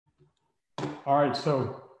All right,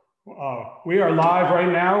 so we are live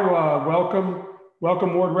right now.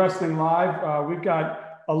 Welcome Ward Wrestling Live. We've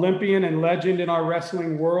got Olympian and legend in our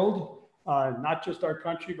wrestling world, not just our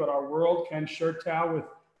country, but our world, Ken Chertow with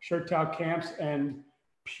Chertow Camps, and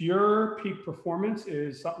pure peak performance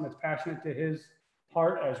is something that's passionate to his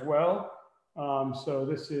heart as well. So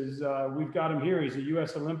this is, we've got him here. He's a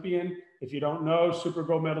U.S. Olympian. If you don't know, Super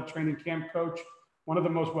Gold Medal training camp coach, one of the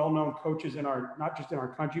most well-known coaches in our, not just in our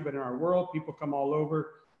country, but in our world. People come all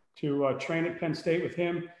over to train at Penn State with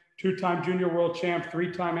him. Two-time junior world champ,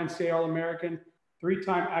 three-time NCAA All American,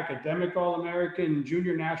 three-time academic All American,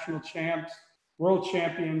 junior national champs, world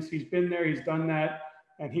champions. He's been there, he's done that,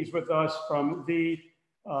 and he's with us from the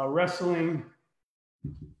wrestling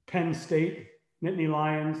Penn State, Nittany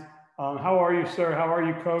Lions. How are you, sir? How are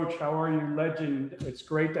you, coach? How are you, legend? It's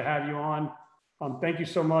great to have you on. Thank you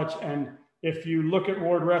so much. And if you look at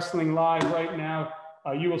Ward Wrestling Live right now,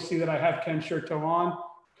 you will see that I have Ken Chertow on.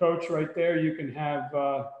 Coach, right there, you can have,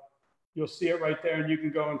 you'll see it right there, and you can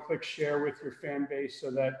go and click share with your fan base so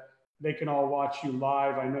that they can all watch you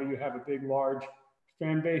live. I know you have a big, large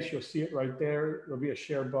fan base. You'll see it right there. There'll be a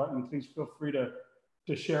share button. Please feel free to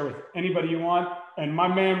share with anybody you want. And my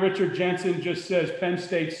man, Richard Jensen, just says, Penn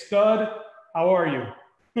State stud. How are you?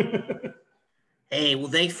 Hey,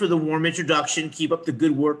 well, thanks for the warm introduction. Keep up the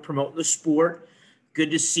good work promoting the sport.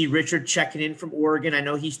 Good to see Richard checking in from Oregon. I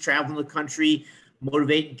know he's traveling the country,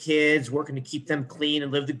 motivating kids, working to keep them clean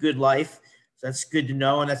and live the good life. So that's good to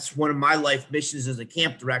know. And that's one of my life missions as a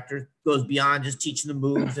camp director. It goes beyond just teaching the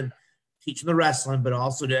moves and teaching the wrestling, but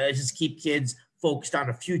also to just keep kids focused on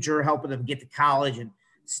the future, helping them get to college and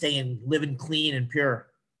staying, living clean and pure.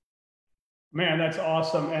 Man, that's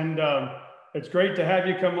awesome. And it's great to have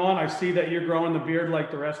you come on. I see that you're growing the beard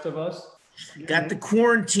like the rest of us. Got the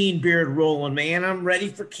quarantine beard rolling, man. I'm ready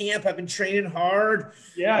for camp. I've been training hard.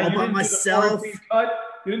 Yeah, all by myself. You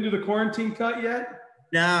didn't do the quarantine cut yet?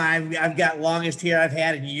 No, I've got longest hair I've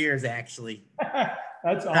had in years, actually.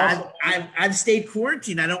 That's awesome. I've stayed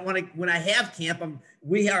quarantined. I don't want to, when I have camp,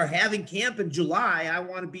 we are having camp in July. I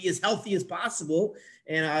want to be as healthy as possible,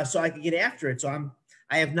 and so I can get after it. So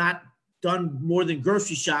I have not done more than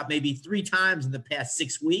grocery shop maybe 3 times in the past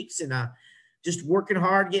 6 weeks, and just working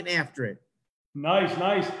hard, getting after it.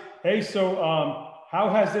 Nice. Hey, so how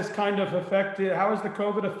has this kind of affected, how has the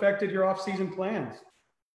COVID affected your off-season plans?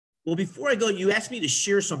 Well, before I go, you asked me to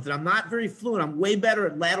share something. I'm not very fluent. I'm way better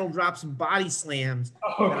at lateral drops and body slams.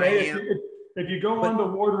 Okay, if you go on to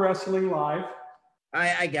Ward Wrestling Live.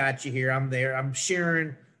 I got you here. I'm there. I'm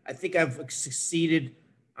sharing. I think I've succeeded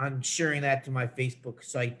on sharing that to my Facebook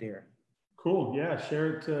site there. Cool. Yeah,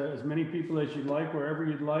 share it to as many people as you'd like, wherever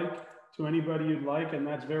you'd like, to anybody you'd like, and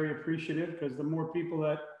that's very appreciative, because the more people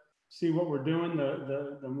that see what we're doing,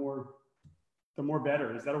 the more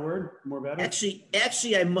better. Is that a word? More better?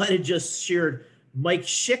 Actually, I might have just shared Mike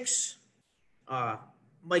Schick's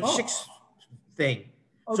thing.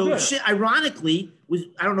 Oh, so good. ironically,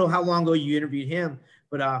 I don't know how long ago you interviewed him,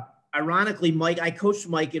 but ironically, I coached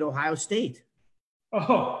Mike at Ohio State.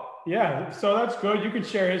 Oh, yeah. So that's good. You can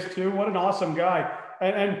share his too. What an awesome guy.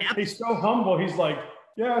 And he's so humble. He's like,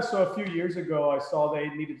 yeah, so a few years ago, I saw they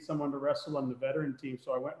needed someone to wrestle on the veteran team,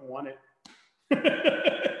 so I went and won it.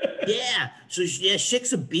 Yeah. So, yeah,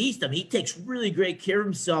 Schick's a beast. I mean, he takes really great care of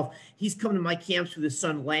himself. He's coming to my camps with his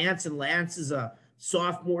son, Lance, and Lance is a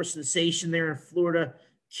sophomore sensation there in Florida,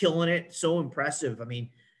 killing it. So impressive. I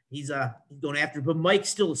mean, he's going after it. But Mike's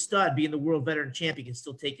still a stud. Being the world veteran champ, he can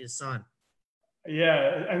still take his son.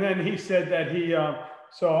 Yeah, and then he said that he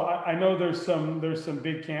so I know there's some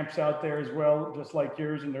big camps out there as well, just like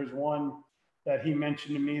yours, and there's one that he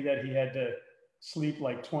mentioned to me that he had to sleep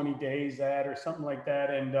like 20 days at or something like that,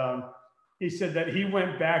 and he said that he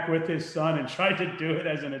went back with his son and tried to do it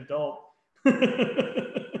as an adult.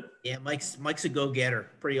 Yeah, Mike's a go-getter.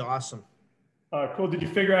 Pretty awesome. Cool. Did you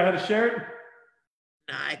figure out how to share it?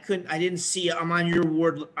 Nah, I couldn't. I didn't see it. I'm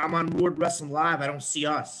on Ward Wrestling Live. I don't see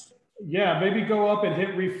us. Yeah, maybe go up and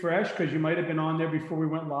hit refresh, because you might have been on there before we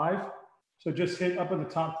went live. So just hit up in the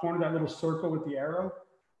top corner, that little circle with the arrow.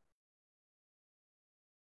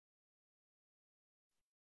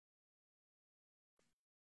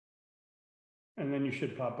 And then you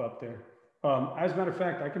should pop up there. As a matter of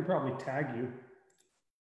fact, I can probably tag you.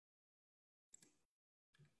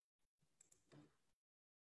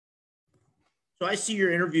 So I see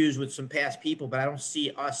your interviews with some past people, but I don't see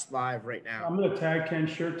us live right now. I'm going to tag Ken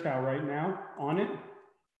Chertow right now on it.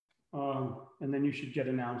 And then you should get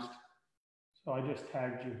announced. So I just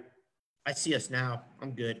tagged you. I see us now.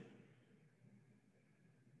 I'm good.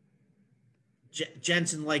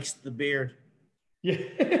 Jensen likes the beard. Yeah.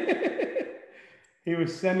 He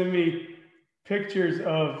was sending me pictures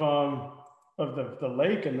of the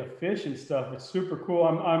lake and the fish and stuff. It's super cool.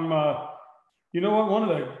 You know what? One of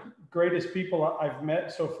the greatest people I've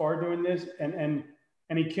met so far doing this, and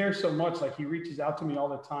he cares so much. Like, he reaches out to me all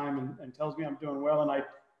the time and tells me I'm doing well. And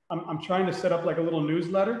I'm trying to set up like a little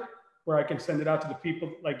newsletter where I can send it out to the people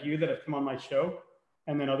like you that have come on my show,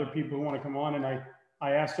 and then other people who want to come on. And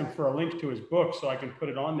I asked him for a link to his book so I can put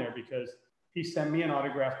it on there, because he sent me an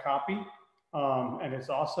autographed copy. And it's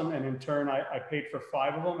awesome. And in turn, I paid for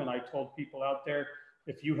 5 of them. And I told people out there,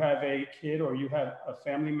 if you have a kid or you have a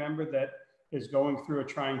family member that is going through a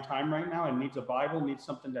trying time right now and needs a Bible, needs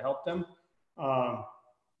something to help them,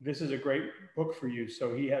 this is a great book for you.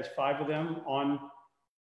 So he has 5 of them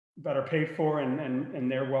that are paid for,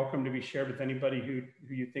 and they're welcome to be shared with anybody who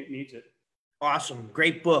you think needs it. Awesome.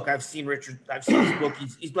 Great book. I've seen Richard. I've seen his book.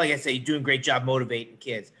 He's like I say, he's doing a great job motivating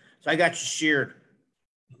kids. So I got you shared.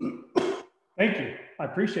 Thank you. I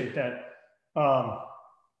appreciate that.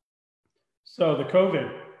 So the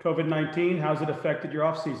COVID-19, how's it affected your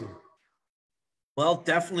off season? Well,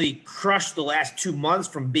 definitely crushed the last 2 months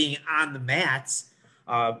from being on the mats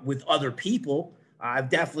with other people. I've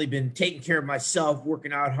definitely been taking care of myself,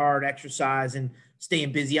 working out hard, exercising,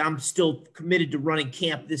 staying busy. I'm still committed to running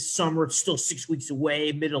camp this summer. It's still 6 weeks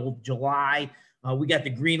away, middle of July. We got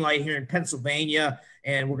the green light here in Pennsylvania,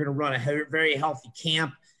 and we're going to run a very healthy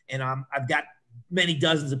camp. And I've got many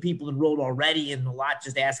dozens of people enrolled already, and a lot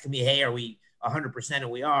just asking me, hey, are we 100%?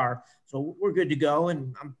 And we are. So we're good to go,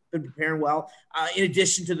 and I'm been preparing well. In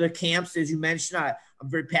addition to the camps, as you mentioned, I'm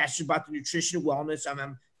very passionate about the nutrition and wellness.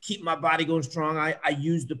 I'm keeping my body going strong. I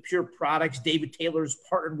use the Pure products. David Taylor's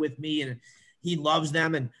partnered with me, and he loves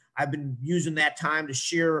them. And I've been using that time to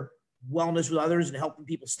share wellness with others and helping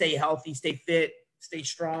people stay healthy, stay fit, stay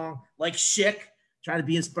strong. Like Schick, try to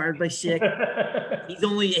be inspired by Schick.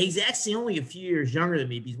 He's actually only a few years younger than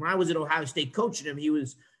me, because when I was at Ohio State coaching him, he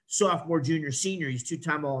was sophomore, junior, senior. He's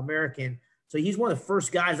 2-time All American. So he's one of the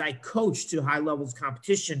first guys I coached to high levels of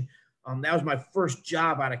competition. That was my first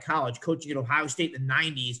job out of college, coaching at Ohio State in the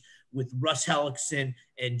 90s with Russ Hellickson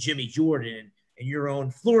and Jimmy Jordan. And your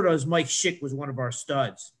own Florida's Mike Schick was one of our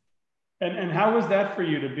studs. And how was that for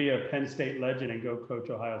you to be a Penn State legend and go coach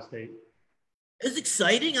Ohio State? It was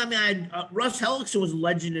exciting. I mean, Russ Hellickson was a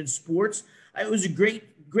legend in sports. It was a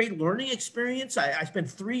great learning experience. I spent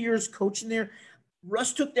 3 years coaching there.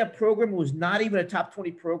 Russ took that program. It was not even a top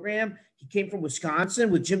 20 program. He came from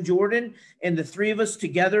Wisconsin with Jim Jordan, and the 3 of us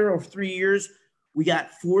together over 3 years, we got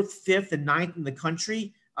 4th, 5th, and 9th in the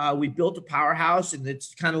country. We built a powerhouse, and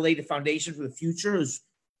it's kind of laid the foundation for the future. It was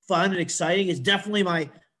fun and exciting. It's definitely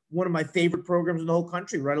one of my favorite programs in the whole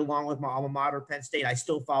country, right along with my alma mater, Penn State. I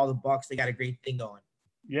still follow the Bucks. They got a great thing going.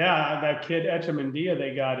 Yeah, that kid Echemendia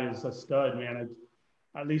they got is a stud, man.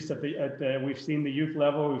 At least we've seen the youth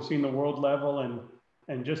level, we've seen the world level,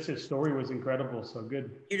 and just his story was incredible. So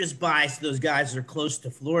good. You're just biased. Those guys are close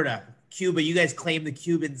to Florida, Cuba. You guys claim the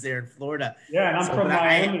Cubans there in Florida. Yeah, and I'm from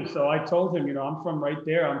Miami, so I told him, I'm from right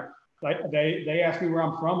there. They asked me where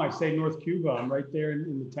I'm from. I say North Cuba. I'm right there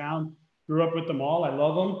in the town. Grew up with them all. I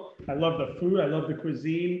love them. I love the food. I love the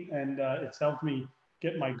cuisine, and it's helped me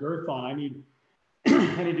get my girth on. I need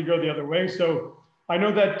to go the other way. So I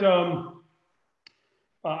know that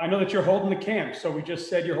you're holding the camps. So we just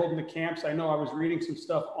said you're holding the camps. I know I was reading some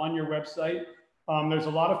stuff on your website. There's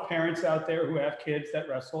a lot of parents out there who have kids that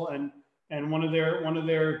wrestle, and one of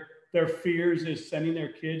their fears is sending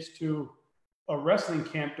their kids to a wrestling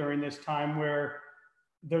camp during this time where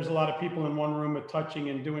there's a lot of people in one room with touching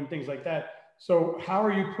and doing things like that. So how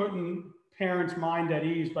are you putting parents' mind at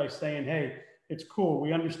ease by saying, hey, it's cool.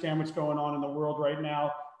 We understand what's going on in the world right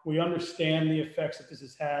now. We understand the effects that this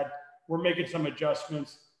has had. We're making some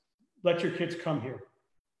adjustments. Let your kids come here.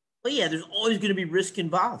 Well, yeah, there's always going to be risk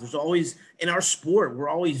involved. There's always, in our sport, we're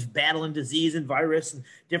always battling disease and virus and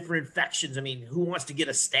different infections. I mean, who wants to get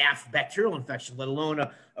a staph bacterial infection, let alone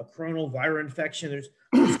a coronavirus infection? There's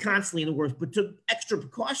constantly in the works. But the extra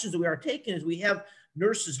precautions that we are taking is we have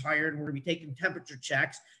nurses hired, and we're going to be taking temperature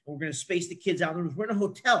checks, and we're going to space the kids out. We're in a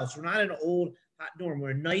hotel, so we're not in an old hot dorm.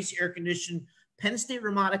 We're in a nice air-conditioned Penn State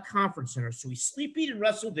Ramada Conference Center. So we sleep, eat, and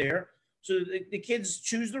wrestle there. So the kids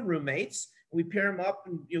choose their roommates. We pair them up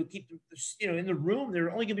and keep them in the room.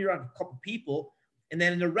 They're only going to be around a couple people, and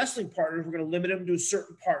then in the wrestling partners, we're going to limit them to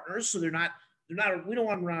certain partners. So they're not. We don't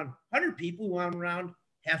want them around 100 people. We want them around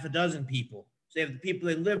half a dozen people. So they have the people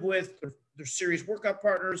they live with, their serious workout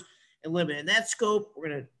partners, and limit. In that scope, we're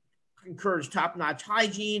going to encourage top-notch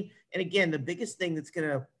hygiene. And again, the biggest thing that's going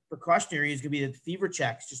to precautionary is going to be the fever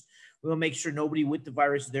checks. Just we'll make sure nobody with the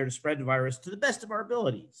virus is there to spread the virus to the best of our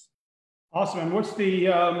abilities. Awesome. And what's the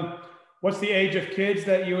age of kids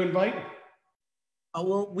that you invite? Oh,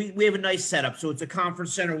 well, we have a nice setup. So it's a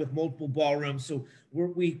conference center with multiple ballrooms. So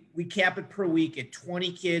we cap it per week at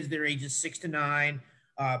 20 kids. They're ages 6 to 9,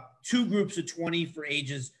 two groups of 20 for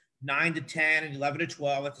ages 9 to 10 and 11 to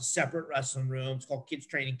 12. That's a separate wrestling room. It's called Kids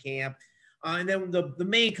Training Camp. And then the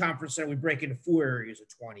main conference center, we break into 4 areas of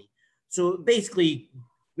 20. So basically,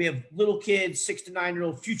 we have little kids, 6 to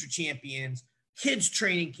 9-year-old future champions. Kids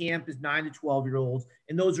Training Camp is 9 to 12-year-olds,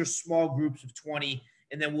 and those are small groups of 20.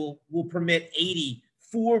 And then we'll permit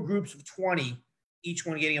 84 groups of 20, each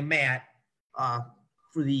one getting a mat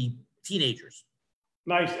for the teenagers.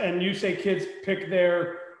 Nice. And you say kids pick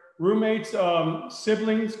their roommates,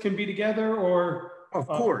 siblings can be together, or of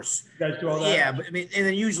course. You guys do all that? Yeah, but I mean, and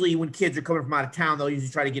then usually when kids are coming from out of town, they'll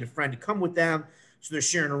usually try to get a friend to come with them. So they're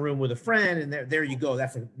sharing a room with a friend, and there you go.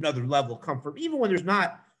 That's another level of comfort. Even when there's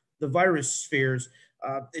not the virus spheres,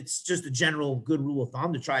 it's just a general good rule of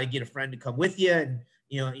thumb to try to get a friend to come with you, and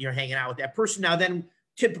you're hanging out with that person. Now, then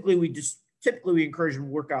typically we encourage them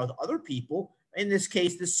to work out with other people. In this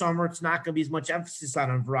case, this summer, it's not going to be as much emphasis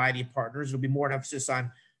on a variety of partners. It'll be more an emphasis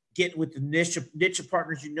on getting with the niche of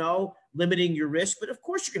partners, limiting your risk. But of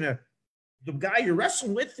course, the guy you're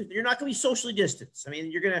wrestling with, you're not going to be socially distanced. I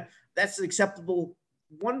mean, that's acceptable.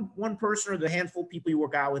 One person or the handful of people you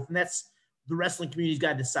work out with, and that's the wrestling community's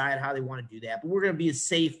got to decide how they want to do that. But we're going to be as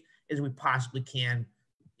safe as we possibly can,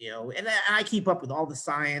 and I keep up with all the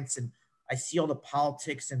science, and I see all the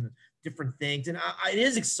politics and different things. And it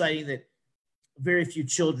is exciting that very few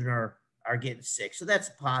children are getting sick. So that's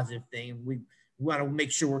a positive thing. We want to make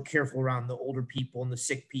sure we're careful around the older people and the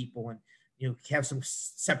sick people, and have some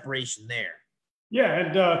separation there. Yeah,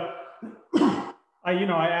 and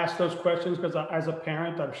I ask those questions because as a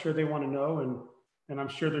parent, I'm sure they want to know, and I'm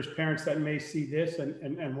sure there's parents that may see this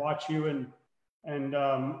and watch you, and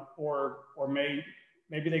or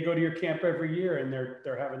maybe they go to your camp every year and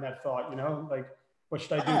they're having that thought, like, what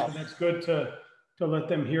should I do? So that's good to let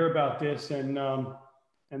them hear about this, and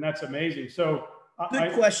that's amazing. So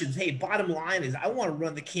good questions. Hey, bottom line is I want to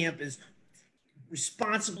run the camp as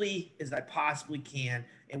responsibly as I possibly can,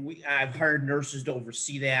 and I've hired nurses to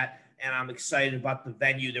oversee that, and I'm excited about the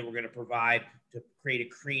venue that we're going to provide to create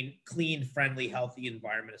a clean, friendly, healthy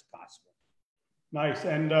environment as possible. Nice.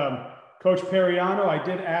 And Coach Periano, I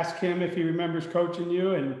did ask him if he remembers coaching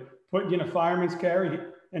you and putting you in a fireman's carry,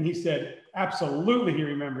 and he said absolutely he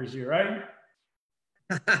remembers you, right?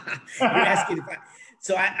 You're asking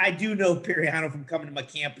so I do know Periano from coming to my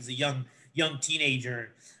camp as a young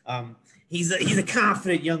teenager. He's a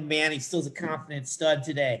confident young man. He still's a confident stud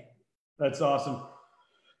today. That's awesome.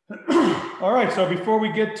 All right. So before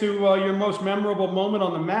we get to your most memorable moment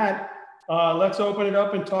on the mat, let's open it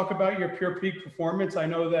up and talk about your Pure Peak performance. I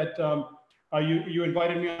know that you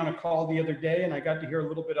invited me on a call the other day, and I got to hear a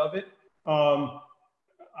little bit of it.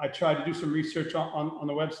 I tried to do some research on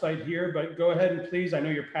the website here, but go ahead and please, I know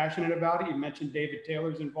you're passionate about it. You mentioned David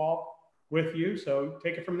Taylor's involved with you, so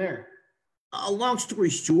take it from there. A long story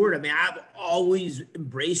short, I mean, I've always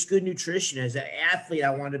embraced good nutrition. As an athlete, I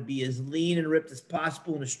want to be as lean and ripped as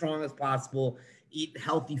possible and as strong as possible, eat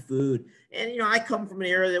healthy food. And, I come from an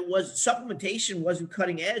era that supplementation wasn't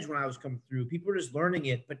cutting edge when I was coming through. People were just learning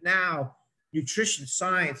it. But now nutrition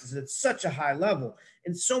science is at such a high level.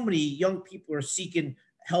 And so many young people are seeking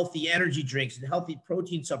healthy energy drinks and healthy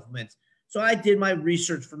protein supplements. So I did my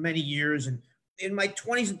research for many years. And in my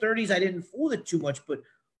 20s and 30s, I didn't fool it too much. But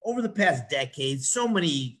over the past decade, so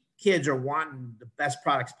many kids are wanting the best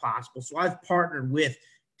products possible. So I've partnered with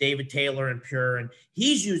David Taylor and Pure, and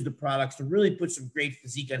he's used the products to really put some great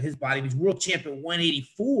physique on his body. He's world champion at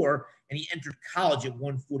 184, and he entered college at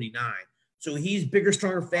 149. So he's bigger,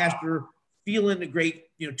 stronger, faster, feeling great,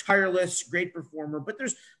 tireless, great performer. But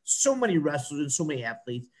there's so many wrestlers and so many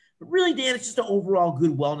athletes. But really, Dan, it's just an overall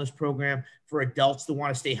good wellness program for adults that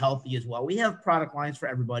want to stay healthy as well. We have product lines for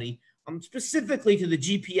everybody. Specifically to the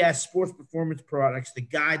GPS sports performance products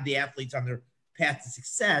that guide the athletes on their path to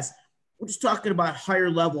success. We're just talking about higher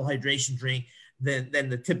level hydration drink than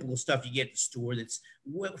the typical stuff you get at the store that's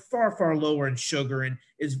far, far lower in sugar and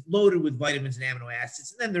is loaded with vitamins and amino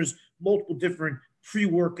acids. And then there's multiple different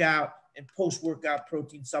pre-workout and post-workout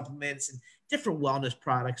protein supplements and different wellness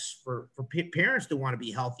products for parents that want to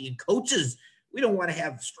be healthy, and coaches. We don't want to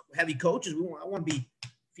have heavy coaches. I want to be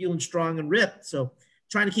feeling strong and ripped. So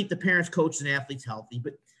trying to keep the parents, coaches, and athletes healthy.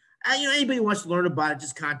 But, anybody who wants to learn about it,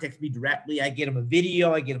 just contact me directly. I get them a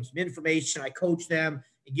video. I get them some information. I coach them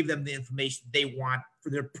and give them the information they want for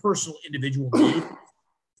their personal individual needs.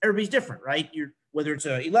 Everybody's different, right? Whether it's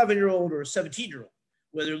an 11-year-old or a 17-year-old,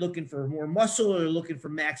 whether they're looking for more muscle or they're looking for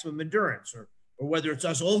maximum endurance, or whether it's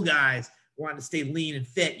us old guys wanting to stay lean and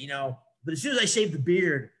fit, But as soon as I shave the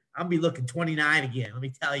beard, I'll be looking 29 again. Let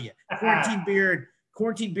me tell you,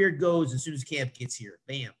 quarantine beard goes as soon as camp gets here.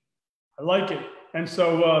 Bam. I like it. And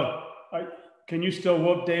so, can you still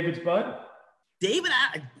whoop David's butt? David,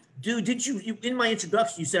 dude, did you in my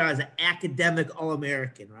introduction, you said I was an academic All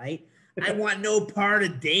American, right? I want no part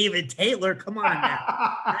of David Taylor. Come on now.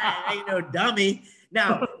 I ain't no dummy.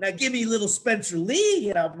 Now give me little Spencer Lee,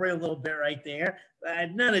 and I'll bring a little bit right there.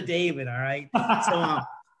 None of David, all right? So,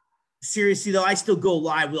 seriously, though, I still go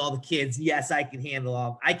live with all the kids. Yes, I can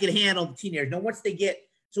handle the teenagers. Now, once they get,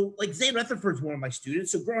 so like Zane Rutherford's one of my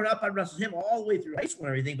students. So growing up, I wrestled him all the way through high school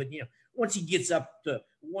and everything. But, once he gets up to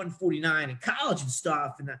 149 in college and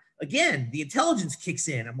stuff, and again, the intelligence kicks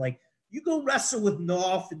in. I'm like, you go wrestle with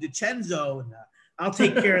North and DiCenzo, and I'll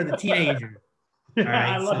take care of the teenager. All right,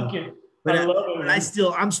 I like it. But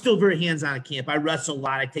I'm still very hands-on at camp. I wrestle a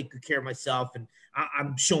lot. I take good care of myself, and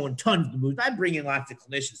I'm showing tons of moves. I bring in lots of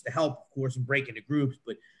clinicians to help, of course, and break into groups,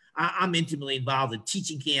 but I'm intimately involved in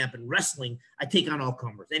teaching camp and wrestling. I take on all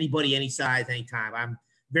comers, anybody, any size, anytime. I'm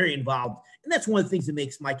very involved. And that's one of the things that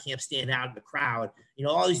makes my camp stand out in the crowd.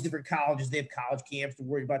 All these different colleges, they have college camps to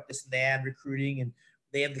worry about this and that, recruiting, and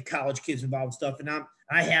they have the college kids involved and stuff. And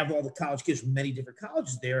I have all the college kids from many different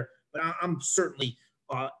colleges there, but I'm certainly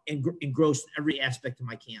engrossed in every aspect of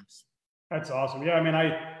my camps. That's awesome. Yeah, I mean,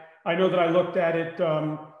 I know that I looked at it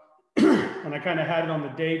and I kind of had it on the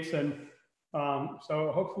dates, and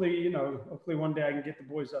so hopefully one day I can get the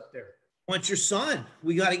boys up there. What's your son?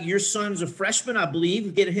 Your son's a freshman, I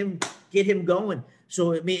believe. Get him going.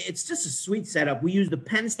 So I mean, it's just a sweet setup. We use the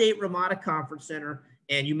Penn State Ramada Conference Center,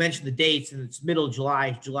 and you mentioned the dates, and it's middle of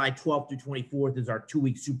July 12th through 24th is our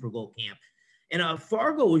 2-week Super Bowl camp. And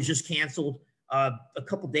Fargo was just canceled a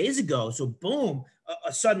couple days ago. So boom,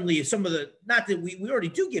 suddenly some of the, not that we already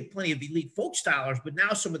do get plenty of elite folk stylers, but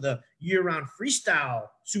now some of the year-round freestyle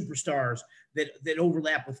superstars that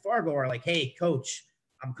overlap with Fargo are like, hey, coach,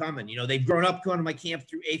 I'm coming. They've grown up going to my camp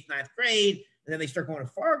through 8th, 9th grade, and then they start going to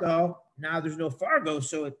Fargo. Now there's no Fargo,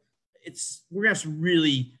 so we're gonna have some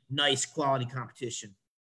really nice quality competition.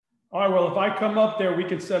 All right, well, if I come up there, we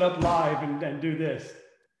can set up live and do this.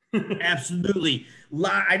 Absolutely.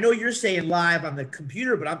 I know you're saying live on the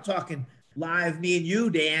computer, but I'm talking live, me and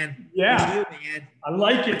you, Dan. Yeah, you, man. I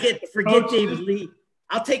like it. Forget David Lee.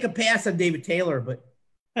 I'll take a pass on David Taylor, but.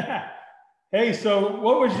 Hey, so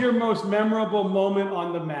what was your most memorable moment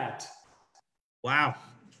on the mat? Wow.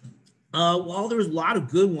 Well, there was a lot of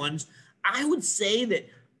good ones. I would say that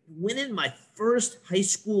winning my first high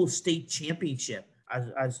school state championship,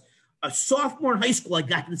 as a sophomore in high school, I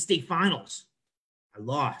got to the state finals. I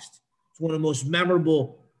lost. It's one of the most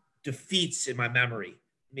memorable defeats in my memory.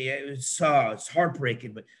 I mean, it's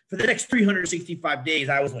heartbreaking, but for the next 365 days,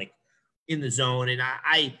 I was like in the zone, and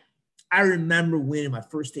I remember winning my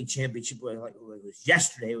first state championship like it was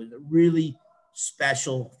yesterday. It was a really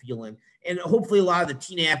special feeling. And hopefully a lot of the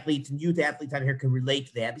teen athletes and youth athletes out here can relate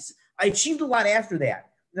to that. Because I achieved a lot after that.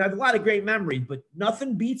 And I have a lot of great memories, but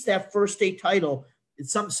nothing beats that first state title.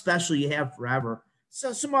 It's something special you have forever.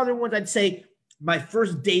 So some other ones, I'd say my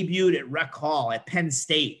first debut at Rec Hall at Penn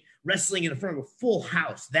State, wrestling in front of a full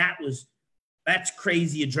house. That's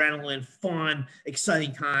crazy adrenaline, fun,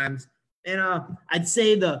 exciting times. And I'd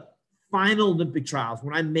say the final Olympic trials,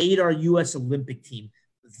 when I made our U.S. Olympic team,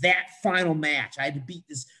 that final match, I had to beat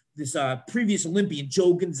this previous Olympian,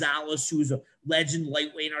 Joe Gonzalez, who was a legend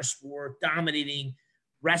lightweight in our sport, dominating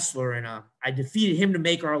wrestler. And I defeated him to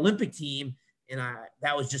make our Olympic team. And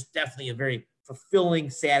that was just definitely a very fulfilling,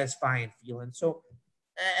 satisfying feeling. So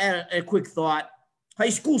a quick thought, high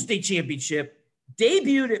school state championship,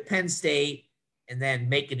 debuted at Penn State, and then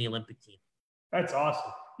making the Olympic team. That's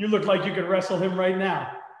awesome. You look like you could wrestle him right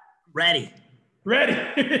now. Ready.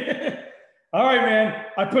 All right, man.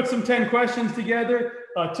 I put some 10 questions together.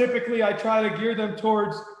 Typically, I try to gear them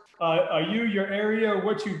towards you, your area,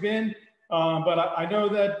 what you've been. But I know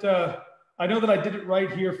that I did it right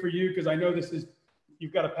here for you because I know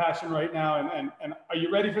you've got a passion right now. And are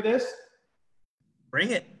you ready for this?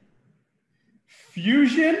 Bring it.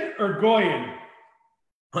 Fusion or Goyen?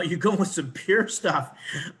 Oh, you're going with some pure stuff.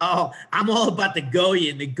 Oh, I'm all about the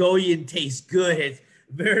Goyen. The Goyen tastes good. It's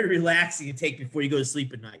very relaxing to take before you go to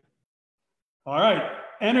sleep at night. All right.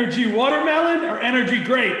 Energy watermelon or energy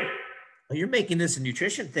grape? Well, you're making this a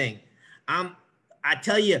nutrition thing. I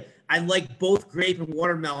tell you, I like both grape and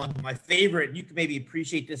watermelon. My favorite, you can maybe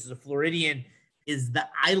appreciate this as a Floridian, is the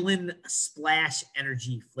Island Splash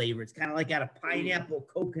Energy flavor. It's kind of like got a pineapple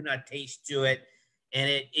coconut taste to it, and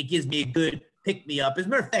it gives me a good pick-me-up. As a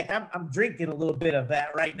matter of fact, I'm drinking a little bit of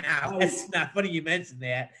that right now. It's not funny you mentioned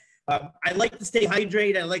that. I like to stay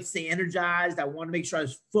hydrated. I like to stay energized. I want to make sure I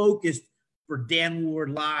was focused for Dan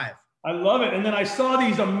Ward Live. I love it. And then I saw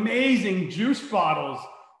these amazing juice bottles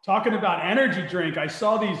talking about energy drink. I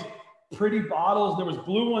saw these pretty bottles. There was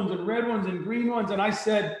blue ones and red ones and green ones. And I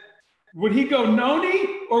said, would he go Noni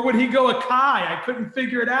or would he go Akai? I couldn't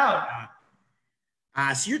figure it out.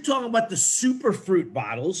 So you're talking about the super fruit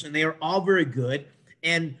bottles, and they are all very good.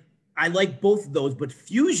 And I like both of those, but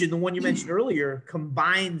Fusion, the one you mentioned earlier,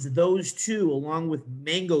 combines those two along with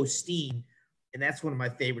Mango Steam. And that's one of my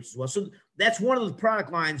favorites as well. So that's one of the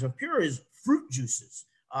product lines of Pure is fruit juices.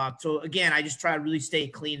 So again, I just try to really stay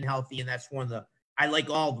clean and healthy. And that's one of the, I like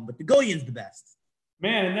all of them, but the Goyon's the best.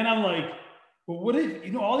 Man, and then I'm like, well, what if,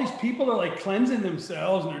 you know, all these people are like cleansing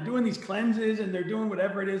themselves and they're doing these cleanses and they're doing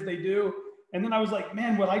whatever it is they do. And then I was like,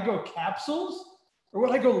 man, would I go capsules or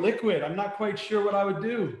would I go liquid? I'm not quite sure what I would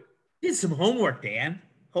do. Did some homework, Dan.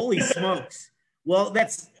 Holy smokes. Well,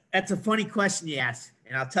 that's a funny question you asked,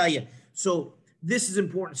 and I'll tell you. So this is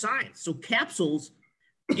important science. So capsules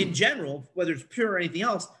in general, whether it's pure or anything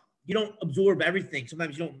else, you don't absorb everything.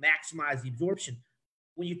 Sometimes you don't maximize the absorption.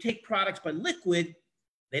 When you take products by liquid,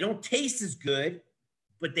 they don't taste as good,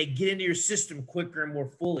 but they get into your system quicker and more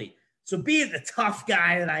fully. So being the tough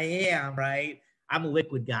guy that I am, right, I'm a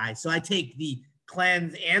liquid guy. So I take the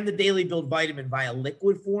cleanse and the daily build vitamin via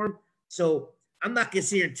liquid form. So I'm not going to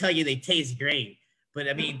sit here and tell you they taste great, but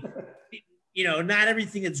I mean, you know, not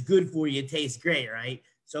everything that's good for you tastes great, right?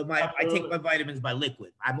 So I take my vitamins by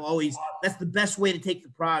liquid. That's the best way to take the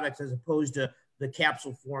products as opposed to the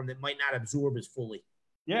capsule form that might not absorb as fully.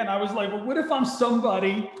 Yeah, and I was like, well, what if I'm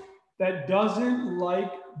somebody that doesn't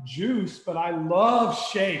like juice, but I love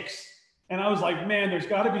shakes? And I was like, man, there's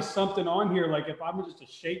got to be something on here. Like if I'm just a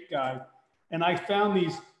shake guy, and I found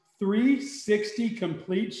these 360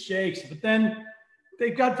 complete shakes, but then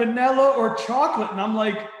they got vanilla or chocolate. And I'm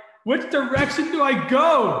like, which direction do I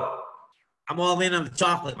go? I'm all in on the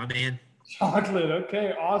chocolate, my man. Chocolate.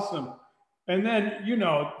 Okay, awesome. And then, you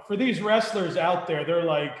know, for these wrestlers out there, they're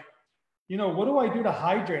like, you know, what do I do to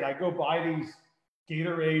hydrate? I go buy these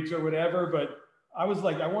Gatorades or whatever, but I was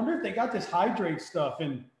like, I wonder if they got this hydrate stuff,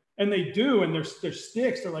 and they do, and there's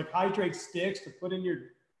sticks. They're like hydrate sticks to put in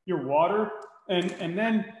your water, and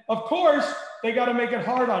then of course they got to make it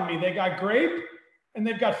hard on me. They got grape and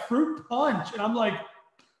they've got fruit punch, and I'm like,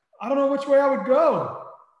 I don't know which way I would go.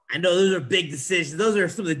 I know those are big decisions. Those are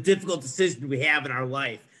some of the difficult decisions we have in our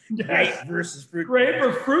life. Yes. Grape versus fruit. Grape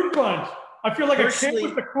or fruit punch. I feel like a kid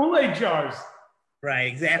with the Kool-Aid jars. Right,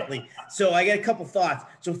 exactly. So I got a couple thoughts.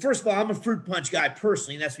 So first of all, I'm a fruit punch guy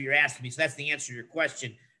personally, and that's what you're asking me. So that's the answer to your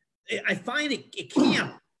question. I find at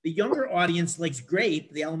camp, the younger audience likes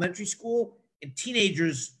grape, the elementary school, and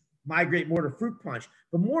teenagers migrate more to fruit punch.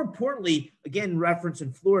 But more importantly, again, reference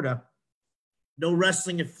in Florida, no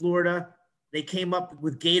wrestling in Florida. They came up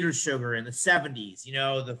with Gator sugar in the 70s. You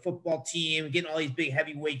know, the football team, getting all these big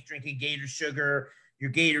heavyweights drinking Gator sugar,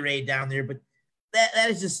 your Gatorade down there. But that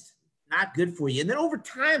is just not good for you. And then over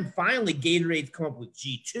time, finally, Gatorade's come up with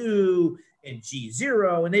G2 and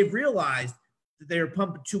G0, and they've realized that they're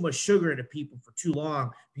pumping too much sugar into people for too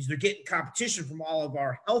long because they're getting competition from all of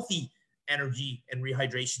our healthy energy and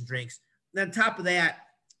rehydration drinks. And then on top of that,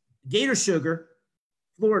 Gator sugar,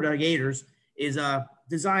 Florida Gators, is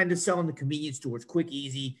designed to sell in the convenience stores, quick,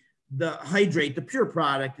 easy. The Hydrate, the pure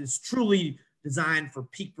product, is truly designed for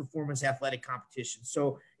peak performance athletic competition.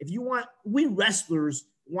 So if you want, we wrestlers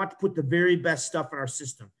want to put the very best stuff in our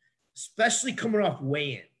system, especially coming off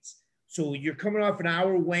weigh-ins. So you're coming off an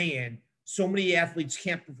hour weigh-in. So many athletes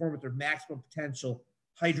can't perform at their maximum potential.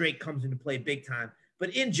 Hydrate comes into play big time.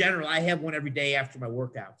 But in general, I have one every day after my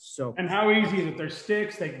workouts. So, and how easy is it? They're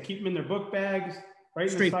sticks. They can keep them in their book bags. Right.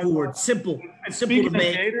 Straightforward, simple. And simple speaking to of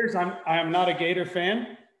make. Gators, I am not a Gator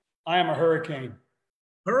fan. I am a Hurricane.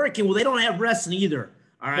 Hurricane. Well, they don't have wrestling either.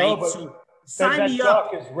 All right. No, but so sign that me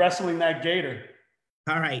duck up. is wrestling that Gator.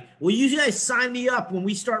 All right. Well, you guys sign me up when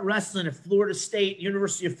we start wrestling at Florida State,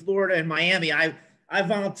 University of Florida, and Miami. I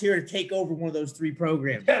volunteer to take over one of those three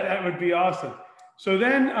programs. Yeah, that would be awesome. So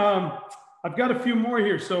then I've got a few more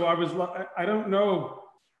here. So I don't know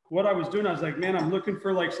what I was doing. I was like, man, I'm looking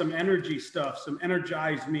for like some energy stuff, some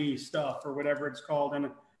energize me stuff or whatever it's called.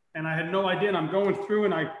 And I had no idea. And I'm going through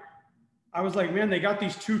and I was like, man, they got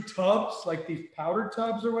these two tubs, like these powder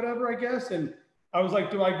tubs or whatever, I guess. And I was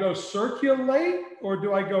like, do I go circulate or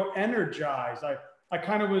do I go energize? I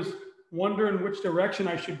kind of was wondering which direction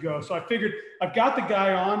I should go. So I figured I've got the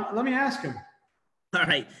guy on. Let me ask him. All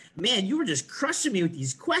right, man, you were just crushing me with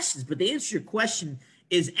these questions, but the answer to your question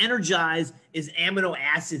is energize is amino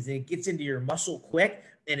acids, and it gets into your muscle quick,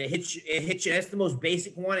 and it hits you. That's the most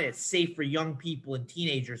basic one, and it's safe for young people and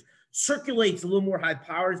teenagers. Circulate's a little more high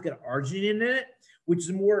power. It's got arginine in it, which is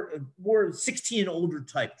a more 16 and older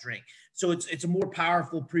type drink. So it's a more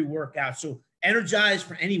powerful pre-workout. So Energize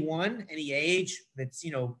for anyone, any age that's,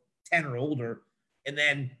 10 or older, and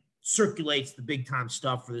then circulates the big time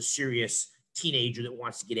stuff for the serious teenager that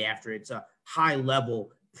wants to get after it. It's a high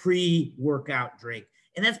level pre-workout drink.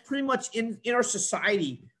 And that's pretty much in our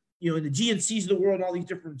society, in the GNCs of the world and all these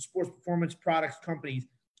different sports performance products companies,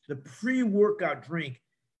 the pre-workout drink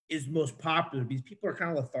is most popular because people are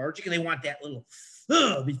kind of lethargic and they want that little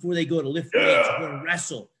before they go to lift weights or go to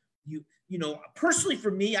wrestle. Personally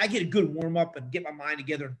for me, I get a good warm up and get my mind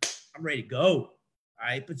together and I'm ready to go. All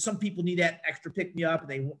right. But some people need that extra pick me up,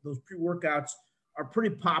 and those pre-workouts are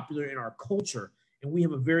pretty popular in our culture. And we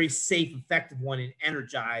have a very safe, effective one in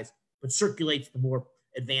Energize, but circulates the more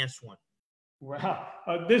advanced one. Wow.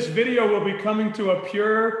 This video will be coming to a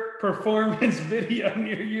pure performance video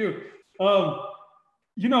near you.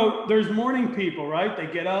 There's morning people, right? They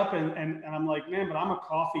get up and I'm like, man, but I'm a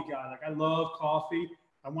coffee guy. Like, I love coffee.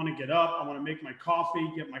 I want to get up. I want to make my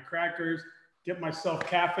coffee, get my crackers, get myself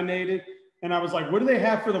caffeinated. And I was like, what do they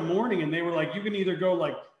have for the morning? And they were like, you can either go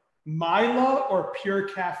like Milo or Pure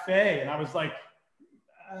Cafe. And I was like,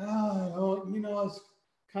 it's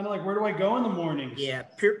kind of like, where do I go in the mornings? Yeah,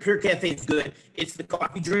 Pure Cafe is good. It's the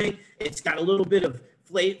coffee drink. It's got a little bit of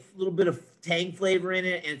tang flavor in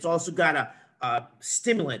it, and it's also got a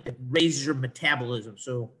stimulant that raises your metabolism.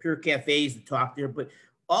 So Pure Cafe is the talk there, but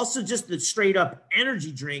also just the straight up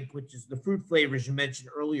energy drink, which is the fruit flavors you mentioned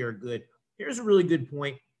earlier, are good. Here's a really good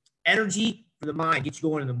point. Energy for the mind gets you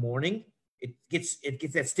going in the morning. It gets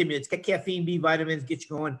that stimulant. It's got caffeine, B vitamins, gets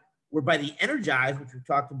you going. Where by the Energize, which we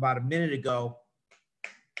talked about a minute ago,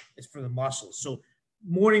 it's for the muscles. So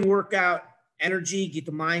morning workout, energy, get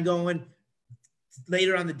the mind going.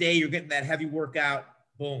 Later on the day, you're getting that heavy workout.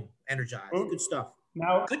 Boom, Energize. Good stuff.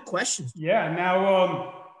 Now, good questions. Yeah.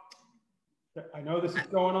 Now, I know this is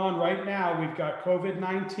going on right now. We've got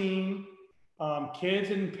COVID-19.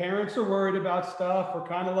 Kids and parents are worried about stuff. We're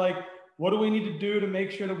kind of like, what do we need to do to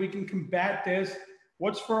make sure that we can combat this?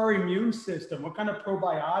 What's for our immune system? What kind of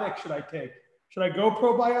probiotic should I take? Should I go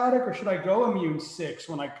probiotic or should I go immune 6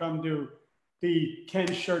 when I come to the Ken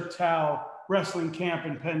Chertow wrestling camp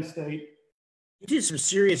in Penn State? You did some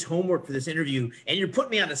serious homework for this interview, and you're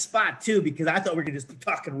putting me on the spot too, because I thought we were going to just be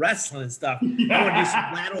talking wrestling and stuff. Yeah. I want to do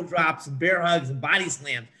some lateral drops and bear hugs and body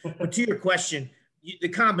slams. But to your question, the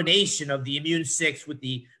combination of the immune 6 with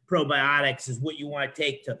the probiotics is what you want to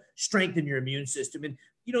take to strengthen your immune system. And,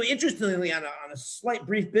 interestingly, on a slight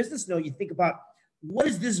brief business note, you think about, what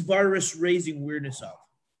is this virus raising awareness of?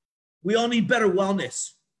 We all need better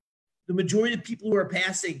wellness. The majority of people who are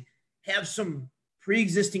passing have some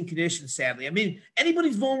pre-existing conditions, sadly. I mean,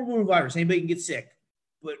 anybody's vulnerable to a virus. Anybody can get sick.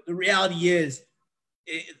 But the reality is,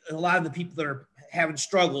 a lot of the people that are having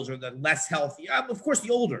struggles are the less healthy. Of course,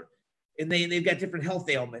 the older. And they've got different health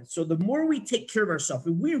ailments. So the more we take care of ourselves,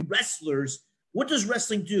 and we're wrestlers, what does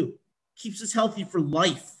wrestling do? Keeps us healthy for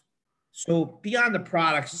life. So beyond the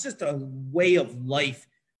products, it's just a way of life,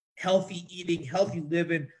 healthy eating, healthy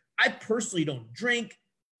living. I personally don't drink,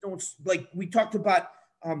 like we talked about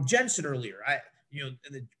Jensen earlier.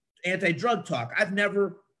 The anti-drug talk. I've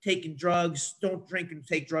never taken drugs, don't drink and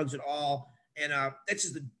take drugs at all. And I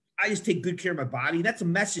just take good care of my body. That's a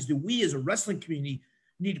message that we as a wrestling community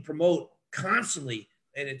need to promote constantly.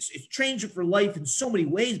 And it's changing for life in so many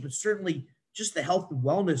ways, but certainly just the health and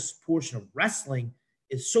wellness portion of wrestling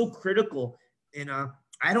is so critical. And I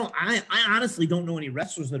honestly don't know any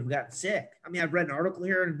wrestlers that have gotten sick. I mean, I've read an article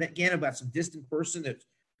here and again about some distant person that's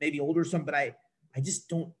maybe older or something, but I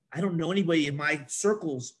don't know anybody in my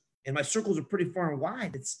circles, and my circles are pretty far and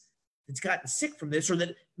wide, that's gotten sick from this, or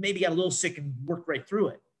that maybe got a little sick and worked right through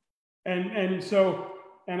it. And so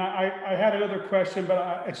I had another question,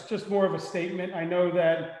 but it's just more of a statement. I know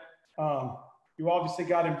that you obviously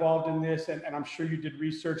got involved in this, and I'm sure you did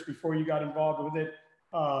research before you got involved with it.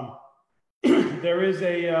 There is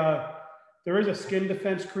a skin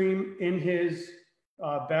defense cream in his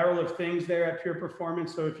barrel of things there at Pure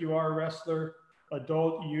Performance. So if you are a wrestler,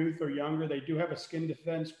 adult, youth, or younger, they do have a skin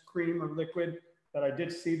defense cream or liquid that I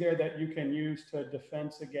did see there that you can use to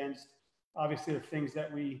defense against, obviously, the things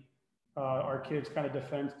that our kids kind of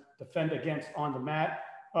defend against on the mat.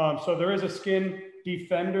 So there is a skin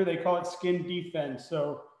defender. They call it skin defense.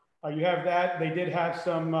 So you have that. They did have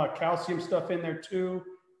some calcium stuff in there too.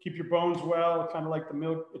 Keep your bones well, kind of like the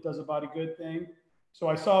milk. It does a body good thing. So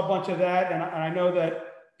I saw a bunch of that, and I know that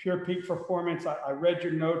Pure Peak Performance, I read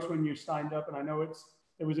your notes when you signed up, and I know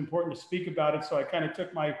it was important to speak about it. So I kind of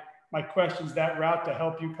took my questions that route to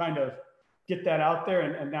help you kind of get that out there.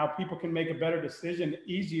 And now people can make a better decision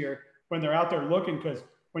easier when they're out there looking, because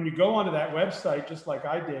when you go onto that website, just like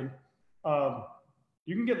I did,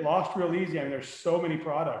 you can get lost real easy. I mean, there's so many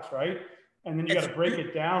products, right? And then you got to break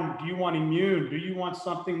it down. Do you want immune? Do you want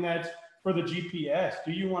something that's for the GPS?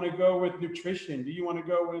 Do you want to go with nutrition? Do you want to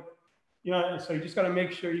go with, you know, so you just got to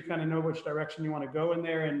make sure you kind of know which direction you want to go in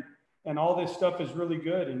there. And all this stuff is really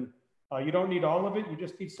good. And you don't need all of it. You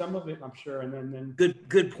just need some of it, I'm sure. And then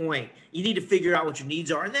good point. You need to figure out what your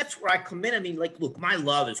needs are. And that's where I come in. I mean, like, look, my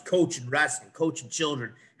love is coaching wrestling, coaching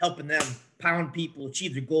children, helping them pound people,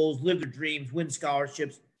 achieve their goals, live their dreams, win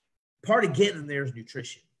scholarships. Part of getting them there is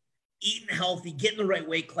nutrition. Eating healthy, getting the right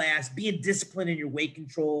weight class, being disciplined in your weight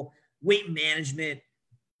control, weight management,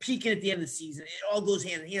 peaking at the end of the season. It all goes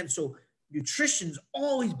hand in hand. So nutrition's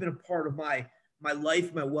always been a part of my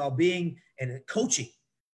life, my well-being, and coaching.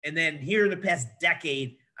 And then here in the past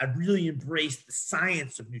decade, I've really embraced the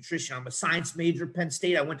science of nutrition. I'm a science major at Penn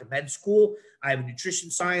State. I went to med school. I have a nutrition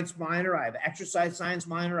science minor. I have an exercise science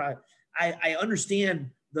minor. I understand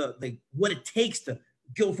the what it takes to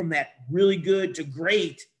go from that really good to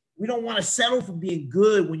great. We don't want to settle for being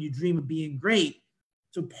good when you dream of being great.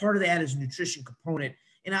 So part of that is a nutrition component.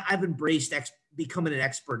 And I've embraced becoming an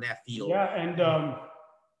expert in that field. Yeah, and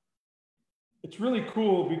it's really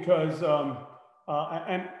cool because,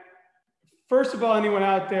 and first of all, anyone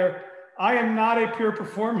out there, I am not a pure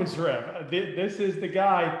performance rep. This is the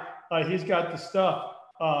guy, he's got the stuff.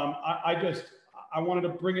 I wanted to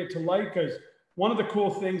bring it to light because one of the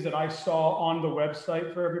cool things that I saw on the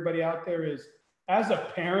website for everybody out there is, as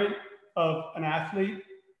a parent of an athlete,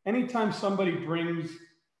 anytime somebody brings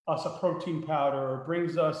us a protein powder or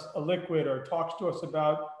brings us a liquid or talks to us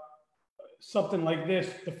about something like this,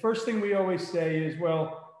 the first thing we always say is,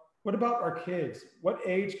 well, what about our kids? What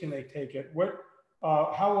age can they take it?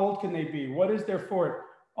 How old can they be? What is there for it?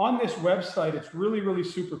 On this website, it's really, really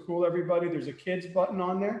super cool, everybody. There's a kids button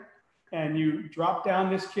on there, and you drop down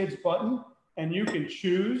this kids button, and you can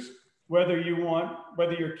choose whether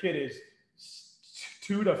your kid is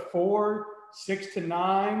 2 to 4, 6 to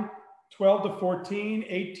 9, 12 to 14,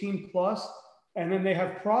 18 plus. And then they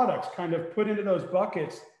have products kind of put into those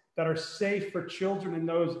buckets that are safe for children in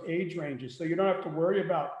those age ranges. So you don't have to worry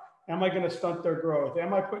about, am I going to stunt their growth?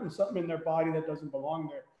 Am I putting something in their body that doesn't belong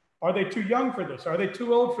there? Are they too young for this? Are they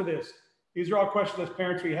too old for this? These are all questions as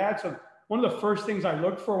parents we had. So one of the first things I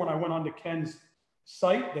looked for when I went onto Ken's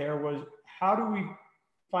site there was, how do we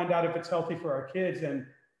find out if it's healthy for our kids?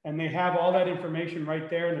 And they have all that information right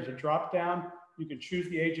there. And there's a drop down. You can choose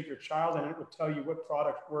the age of your child, and it will tell you what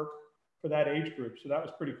products work for that age group. So that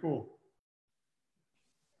was pretty cool.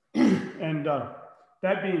 And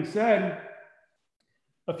that being said,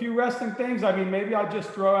 a few wrestling things. I mean, maybe I'll just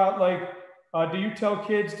throw out, like, do you tell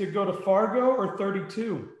kids to go to Fargo or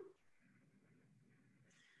 32?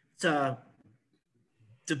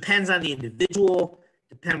 Depends on the individual,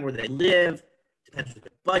 depends where they live, depends what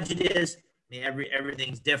their budget is. I mean,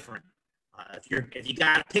 everything's different. If you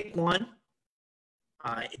got to pick one,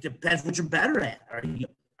 it depends what you're better at. Are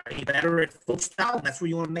you better at folk style, and that's where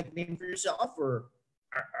you want to make a name for yourself, or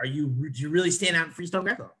do you really stand out in freestyle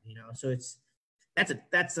Greco? You know, so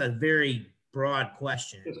that's a very broad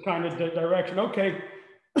question. It's kind of the direction. Okay,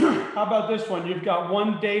 how about this one? You've got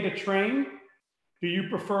one day to train. Do you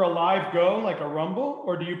prefer a live go like a rumble,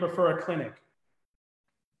 or do you prefer a clinic?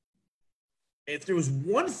 If there was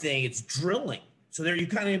one thing, it's drilling. So there you're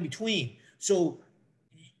kind of in between. So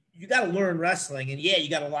you got to learn wrestling, and yeah, you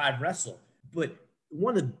got to live wrestle. But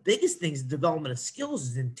one of the biggest things in development of skills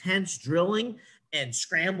is intense drilling and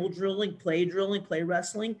scramble drilling, play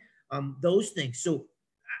wrestling, those things. So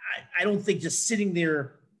I don't think just sitting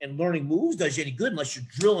there and learning moves does you any good unless you're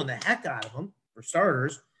drilling the heck out of them, for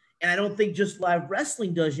starters. And I don't think just live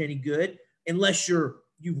wrestling does you any good unless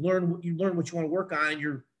you've learned what you want to work on, and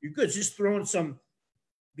you're good. So just throwing some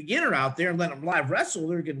beginner out there and letting them live wrestle,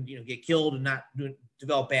 they're going to get killed and not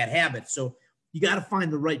develop bad habits. So you got to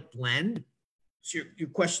find the right blend. So your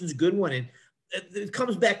question's a good one. And it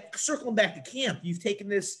comes back, circling back to camp. You've taken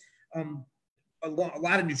this a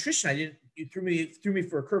lot of nutrition. You threw me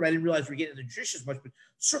for a curve. I didn't realize we're getting into nutrition as much, but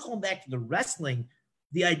circling back to the wrestling,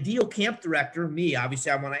 the ideal camp director, me,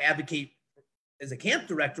 obviously I want to advocate as a camp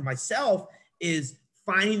director myself, is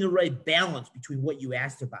finding the right balance between what you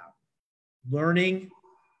asked about. Learning,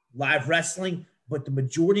 live wrestling, but the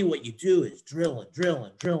majority of what you do is drilling,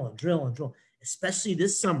 especially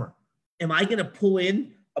this summer. Am I going to pull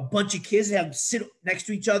in a bunch of kids and have them sit next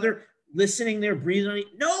to each other, listening there, breathing on each?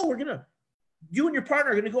 No, you and your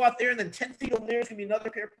partner are going to go out there, and then 10 feet over there is going to be another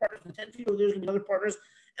pair of partners, and 10 feet over there is going to be other partners,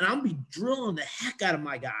 and I'm going to be drilling the heck out of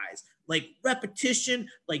my guys, like repetition,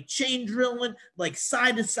 like chain drilling, like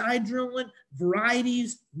side to side drilling,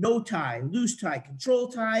 varieties, no tie, loose tie, control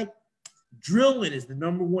tie. Drilling is the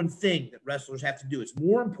number one thing that wrestlers have to do. It's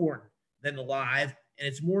more important than the live, and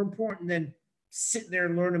it's more important than sitting there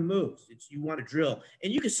and learning moves. You want to drill.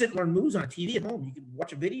 And you can sit and learn moves on TV at home. You can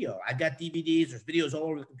watch a video. I've got DVDs. There's videos all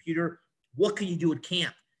over the computer. What can you do at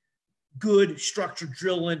camp? Good structured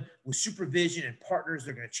drilling with supervision and partners.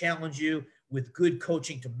 They're going to challenge you with good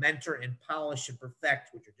coaching to mentor and polish and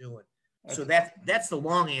perfect what you're doing. So that's the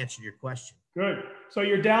long answer to your question. Good. So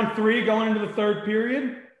you're down 3 going into the third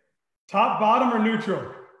period. Top, bottom, or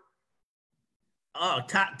neutral? Oh,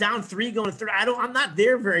 down 3 going to third. I'm not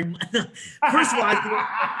there very much. First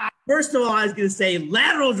of all, I was going to say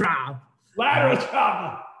lateral drop. Lateral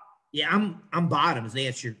drop. Yeah, I'm bottom. To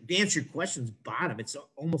answer your question's bottom. It's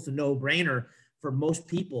almost a no-brainer for most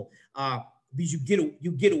people because you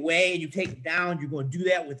get away and you take it down. You're going to do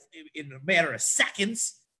that in a matter of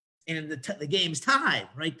seconds, and the game's tied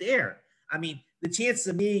right there. I mean, the chances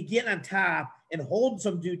of me getting on top and holding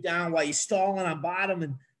some dude down while he's stalling on bottom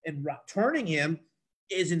and turning him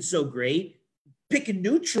isn't so great. Picking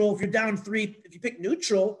neutral, if you're down 3, if you pick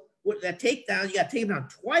neutral, with that takedown, you got to take him down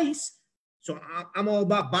twice. So I'm all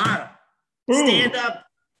about bottom. Boom. Stand up.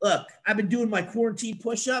 Look, I've been doing my quarantine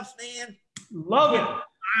push-ups, man. Love it.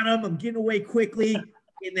 Bottom, I'm getting away quickly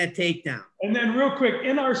in that takedown. And then real quick,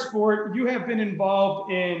 in our sport, you have been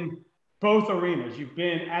involved in both arenas. You've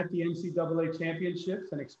been at the NCAA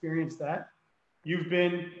championships and experienced that. You've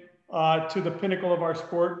been to the pinnacle of our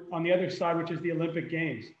sport on the other side, which is the Olympic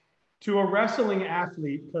Games. To a wrestling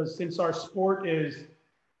athlete, because since our sport is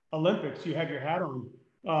Olympics, you have your hat on.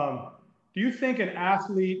 Do you think a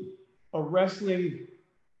wrestling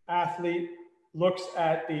athlete looks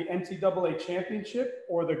at the NCAA championship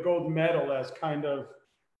or the gold medal as kind of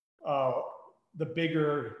the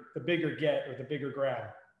bigger get or the bigger grab?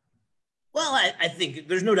 Well, I think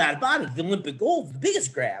there's no doubt about it. The Olympic gold is the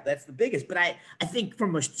biggest grab. That's the biggest. But I think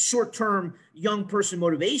from a short-term young person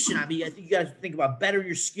motivation, I mean, I think you got to think about better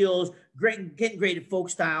your skills, getting great at folk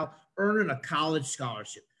style, earning a college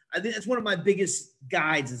scholarship. I think that's one of my biggest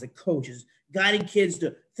guides as a coach is guiding kids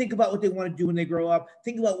to think about what they want to do when they grow up,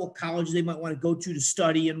 think about what college they might want to go to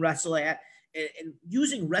study and wrestle at, and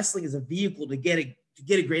using wrestling as a vehicle to get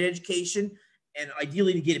a great education and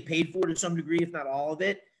ideally to get it paid for to some degree, if not all of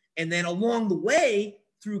it. And then along the way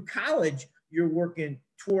through college, you're working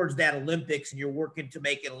towards that Olympics and you're working to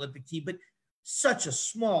make an Olympic team. But such a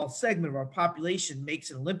small segment of our population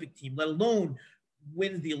makes an Olympic team, let alone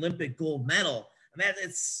wins the Olympic gold medal. I mean,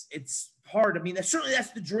 it's hard. I mean, that's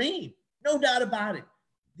the dream. No doubt about it.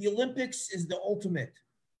 The Olympics is the ultimate.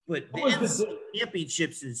 But the NCAA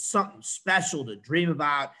championships is something special to dream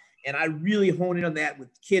about. And I really hone in on that with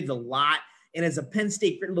kids a lot. And as a Penn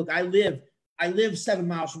State, look, I live 7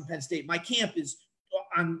 miles from Penn State. My camp is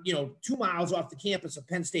on, 2 miles off the campus of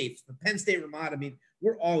Penn State. It's the Penn State Ramada. I mean,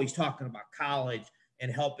 we're always talking about college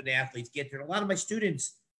and helping athletes get there. And a lot of my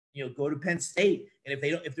students, go to Penn State. And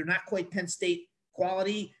if they're not quite Penn State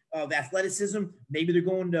quality of athleticism, maybe they're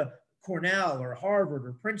going to Cornell or Harvard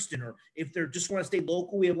or Princeton, or if they just want to stay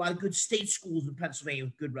local, we have a lot of good state schools in Pennsylvania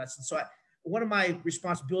with good wrestling. So one of my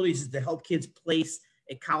responsibilities is to help kids place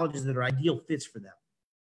at colleges that are ideal fits for them.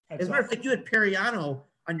 As a matter of fact, you had Periano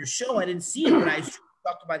on your show. I didn't see it, but I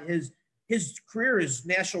talked about his career is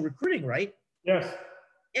national recruiting, right? Yes.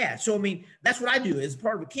 Yeah. So, I mean, that's what I do as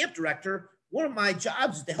part of a camp director. One of my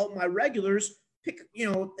jobs is to help my regulars pick,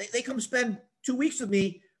 they come spend 2 weeks with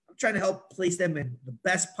me. I'm trying to help place them in the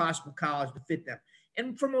best possible college to fit them.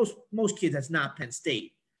 And for most kids, that's not Penn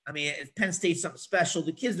State. I mean, if Penn State's something special,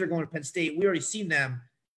 the kids that are going to Penn State, we already seen them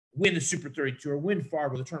win the Super 32 or win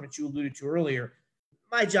Fargo, the tournament you alluded to earlier.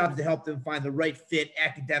 My job is to help them find the right fit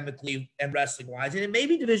academically and wrestling wise. And it may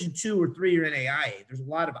be Division II or III or NAIA. There's a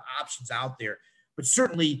lot of options out there, but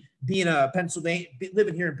certainly being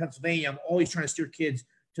living here in Pennsylvania, I'm always trying to steer kids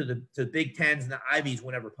to the Big Tens and the Ivies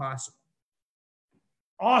whenever possible.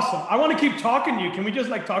 Awesome. I want to keep talking to you. Can we just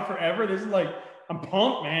talk forever? This is I'm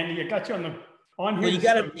pumped, man. You got you on here. Well,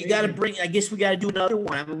 you gotta bring, I guess we got to do another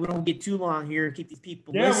one. I mean, we don't get too long here and keep these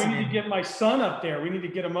people listening. We need to get my son up there. We need to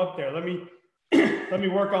get him up there. Let me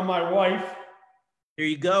work on my wife. There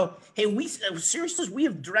you go. Hey, seriously, we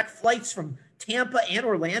have direct flights from Tampa and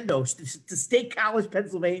Orlando to State College,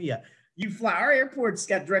 Pennsylvania. Our airport's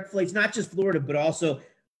got direct flights, not just Florida, but also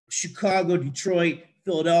Chicago, Detroit,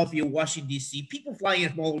 Philadelphia, Washington, D.C. People flying in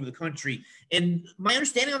from all over the country. And my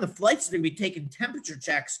understanding on the flights is they're going to be taking temperature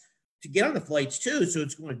checks to get on the flights too. So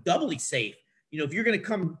it's going to doubly safe. If you're going to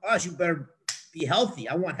come to us, you better be healthy.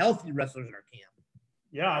 I want healthy wrestlers in our camp.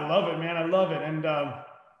 Yeah, I love it, man. I love it. And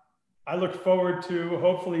I look forward to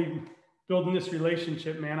hopefully building this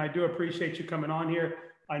relationship, man. I do appreciate you coming on here.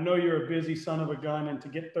 I know you're a busy son of a gun, and to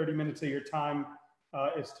get 30 minutes of your time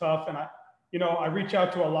is tough. And I reach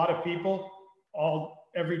out to a lot of people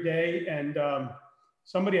every day, and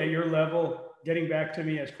somebody at your level getting back to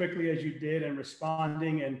me as quickly as you did and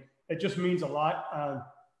responding, and it just means a lot.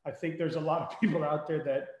 I think there's a lot of people out there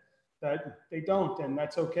that they don't, and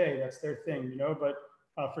that's okay. That's their thing, but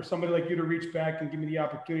for somebody like you to reach back and give me the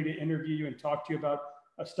opportunity to interview you and talk to you about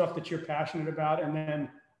stuff that you're passionate about, and then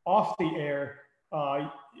off the air,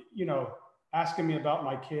 asking me about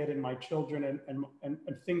my kid and my children and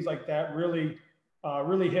things like that really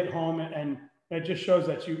hit home, and it just shows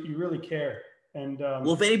that you really care. And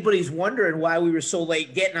well, if anybody's wondering why we were so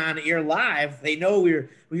late getting on air live, they know we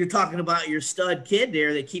were talking about your stud kid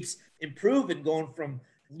there that keeps improving, going from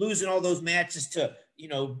losing all those matches to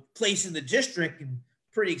place in the district, and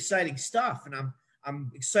pretty exciting stuff. And I'm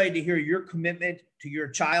excited to hear your commitment to your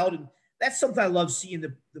child, and that's something I love seeing.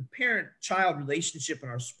 The parent-child relationship in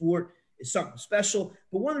our sport is something special.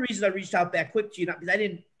 But one of the reasons I reached out that quick to you, because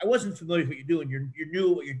I wasn't familiar with what you're doing. You're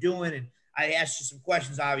new at what you're doing, and I asked you some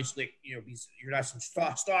questions, obviously, because you're not some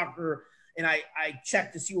stalker, and I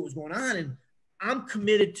checked to see what was going on, and I'm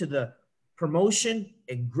committed to the promotion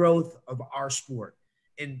and growth of our sport.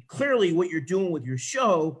 And clearly what you're doing with your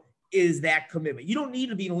show is that commitment. You don't need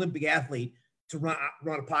to be an Olympic athlete to run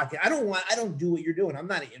a podcast. I don't do what you're doing. I'm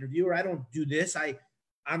not an interviewer. I don't do this.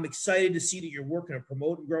 I'm excited to see that you're working to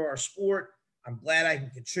promote and grow our sport. I'm glad I can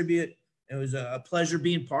contribute. It was a pleasure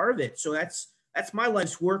being part of it. So that's my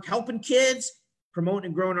life's work, helping kids, promoting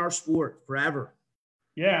and growing our sport forever.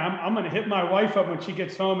 Yeah, I'm going to hit my wife up when she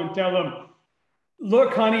gets home and tell them,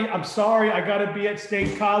 look, honey, I'm sorry. I got to be at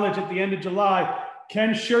State College at the end of July.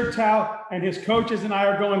 Ken Chertow and his coaches and I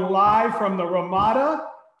are going live from the Ramada,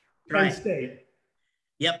 Penn State.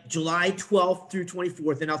 Yep, July 12th through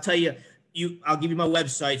 24th. And I'll tell you, I'll give you my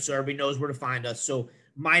website so everybody knows where to find us. So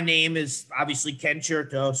my name is obviously Ken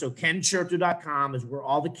Chertow. So kenchertow.com is where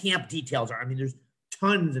all the camp details are. I mean, there's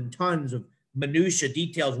tons and tons of minutia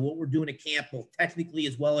details of what we're doing at camp, both technically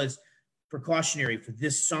as well as precautionary for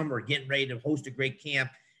this summer, getting ready to host a great camp.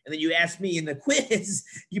 And then you asked me in the quiz,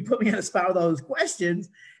 you put me on the spot with all those questions.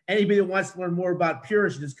 Anybody that wants to learn more about Pure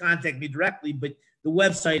should just contact me directly. But the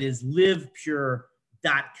website is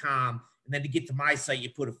livepure.com. And then to get to my site, you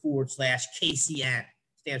put a /KCN.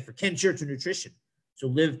 Stands for Ken Chertow Nutrition. So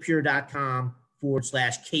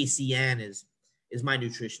livepure.com/KCN is my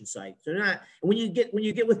nutrition site. So when you get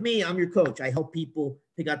with me, I'm your coach. I help people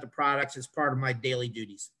pick out the products as part of my daily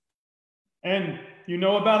duties. And you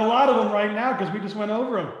know about a lot of them right now because we just went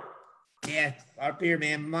over them. Yeah, up here,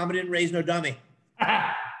 man. Mama didn't raise no dummy.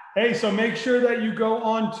 Hey, so make sure that you go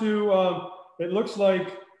on to, it looks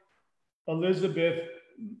like Elizabeth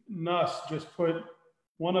Nuss just put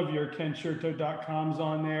one of your kenchertow.coms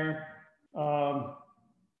on there.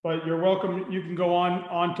 But you're welcome. You can go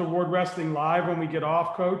on to Ward Wrestling Live when we get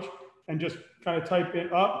off, Coach, and just kind of type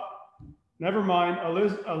it up. Never mind.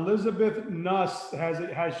 Elizabeth Nuss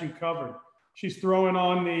has you covered. She's throwing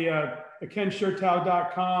on the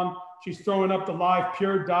kenchertow.com. She's throwing up the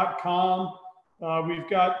livepure.com. We've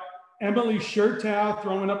got Emily Chertow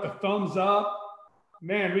throwing up the thumbs up.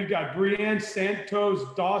 Man, we've got Brianne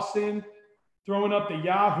Santos Dawson throwing up the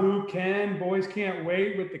Yahoo Ken. Boys can't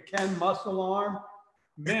wait with the Ken muscle arm.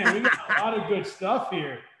 Man, we got a lot of good stuff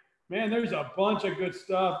here. Man, there's a bunch of good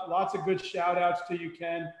stuff. Lots of good shout outs to you,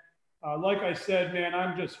 Ken. Like I said, man,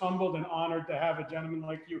 I'm just humbled and honored to have a gentleman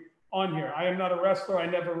like you on here. I am not a wrestler. I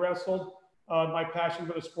never wrestled. My passion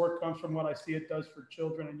for the sport comes from what I see it does for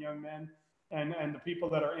children and young men and the people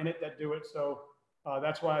that are in it that do it. So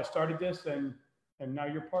that's why I started this, and now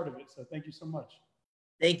you're part of it. So thank you so much.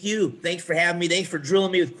 Thank you. Thanks for having me. Thanks for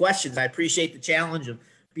drilling me with questions. I appreciate the challenge of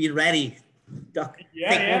being ready. Go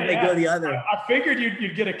the other. I figured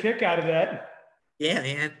you'd get a kick out of that. Yeah,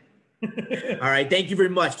 man. All right. Thank you very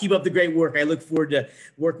much. Keep up the great work. I look forward to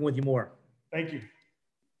working with you more. Thank you.